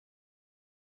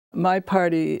My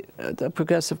party, the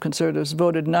Progressive Conservatives,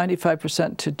 voted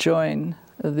 95% to join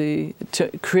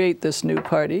to create this new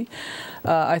party.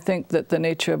 I think that the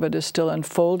nature of it is still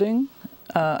unfolding.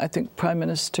 I think Prime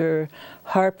Minister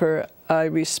Harper, I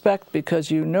respect because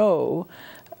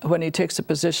when he takes a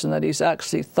position that he's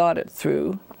actually thought it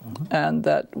through, and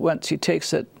that once he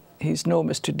takes it, he's no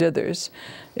Mr. Dithers.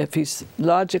 If he's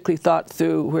logically thought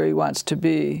through where he wants to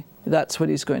be, that's what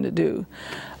he's going to do.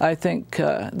 I think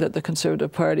that the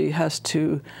Conservative Party has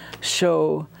to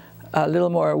show a little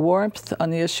more warmth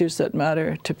on the issues that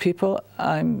matter to people.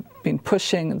 I've been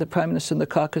pushing the Prime Minister and the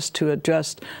caucus to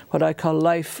address what I call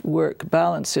life-work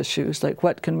balance issues, like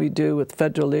what can we do with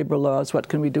federal labour laws, what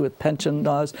can we do with pension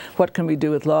laws, what can we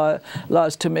do with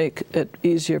laws to make it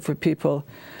easier for people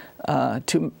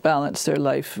to balance their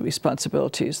life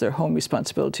responsibilities, their home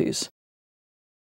responsibilities.